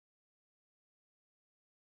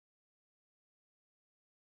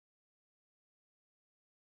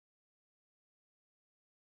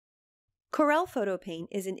Corel PHOTO-PAINT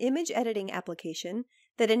is an image editing application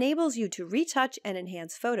that enables you to retouch and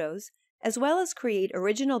enhance photos, as well as create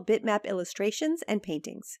original bitmap illustrations and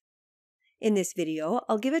paintings. In this video,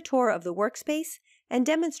 I'll give a tour of the workspace and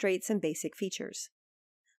demonstrate some basic features.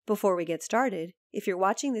 Before we get started, if you're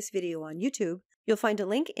watching this video on YouTube, you'll find a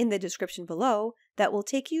link in the description below that will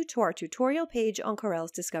take you to our tutorial page on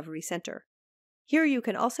Corel's Discovery Center. Here you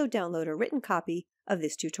can also download a written copy of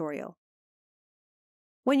this tutorial.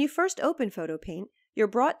 When you first open PHOTO-PAINT, you're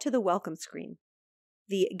brought to the Welcome screen.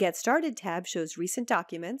 The Get Started tab shows recent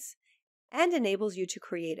documents and enables you to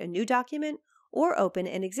create a new document or open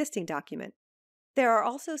an existing document. There are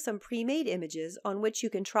also some pre-made images on which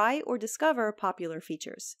you can try or discover popular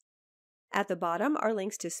features. At the bottom are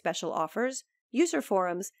links to special offers, user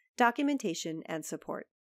forums, documentation, and support.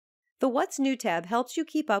 The What's New tab helps you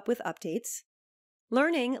keep up with updates.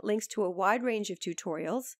 Learning links to a wide range of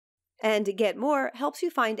tutorials. And Get More helps you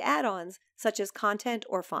find add-ons such as content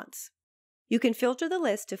or fonts. You can filter the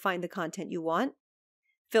list to find the content you want,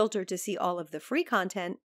 filter to see all of the free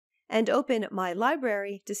content, and open My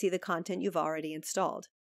Library to see the content you've already installed.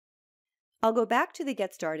 I'll go back to the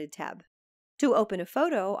Get Started tab. To open a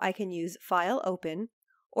photo, I can use File Open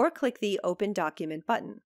or click the Open Document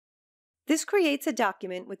button. This creates a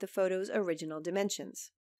document with the photo's original dimensions.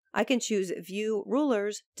 I can choose View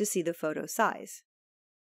Rulers to see the photo size.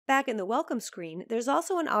 Back in the Welcome screen, there's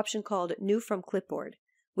also an option called New from Clipboard,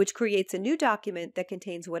 which creates a new document that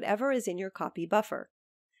contains whatever is in your copy buffer.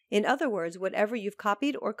 In other words, whatever you've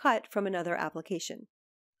copied or cut from another application.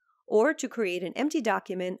 Or to create an empty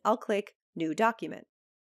document, I'll click New Document.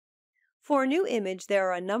 For a new image, there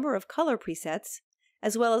are a number of color presets,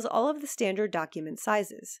 as well as all of the standard document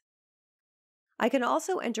sizes. I can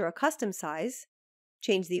also enter a custom size,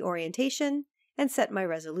 change the orientation, and set my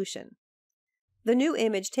resolution. The new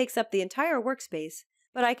image takes up the entire workspace,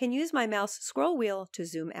 but I can use my mouse scroll wheel to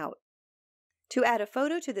zoom out. To add a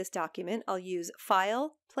photo to this document, I'll use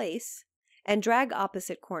File, Place, and drag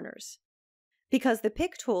opposite corners. Because the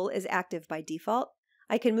Pick tool is active by default,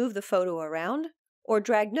 I can move the photo around or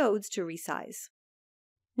drag nodes to resize.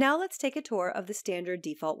 Now let's take a tour of the standard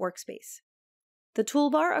default workspace. The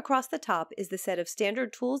toolbar across the top is the set of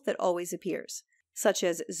standard tools that always appears, such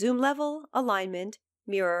as zoom level, alignment,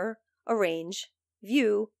 mirror, arrange,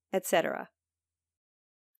 view, etc.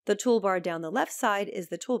 The toolbar down the left side is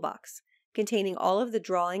the toolbox, containing all of the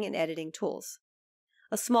drawing and editing tools.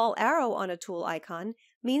 A small arrow on a tool icon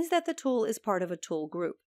means that the tool is part of a tool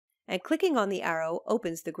group, and clicking on the arrow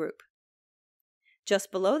opens the group.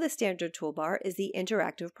 Just below the standard toolbar is the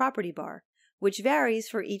interactive property bar, which varies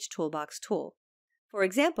for each toolbox tool. For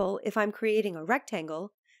example, if I'm creating a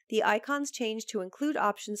rectangle, the icons change to include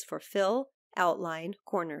options for fill, outline,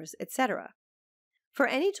 corners, etc. For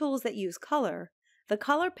any tools that use color, the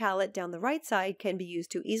color palette down the right side can be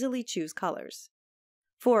used to easily choose colors.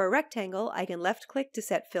 For a rectangle, I can left-click to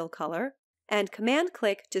set fill color and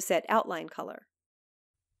command-click to set outline color.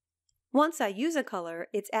 Once I use a color,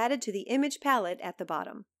 it's added to the image palette at the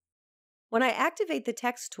bottom. When I activate the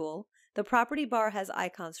text tool, the property bar has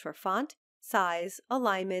icons for font, size,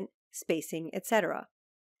 alignment, spacing, etc.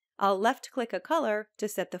 I'll left-click a color to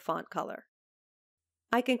set the font color.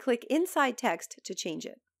 I can click inside text to change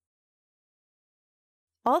it.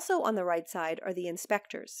 Also on the right side are the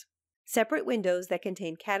inspectors, separate windows that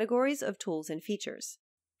contain categories of tools and features.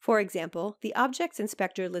 For example, the Objects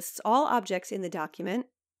Inspector lists all objects in the document,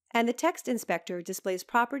 and the Text Inspector displays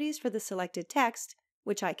properties for the selected text,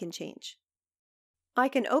 which I can change. I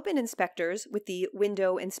can open inspectors with the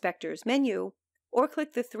Window Inspectors menu, or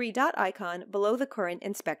click the three-dot icon below the current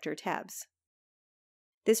inspector tabs.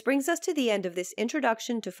 This brings us to the end of this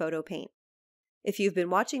introduction to PHOTO-PAINT. If you've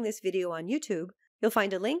been watching this video on YouTube, you'll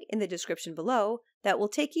find a link in the description below that will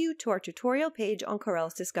take you to our tutorial page on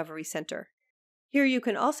Corel's Discovery Center. Here you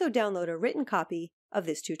can also download a written copy of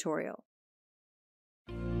this tutorial.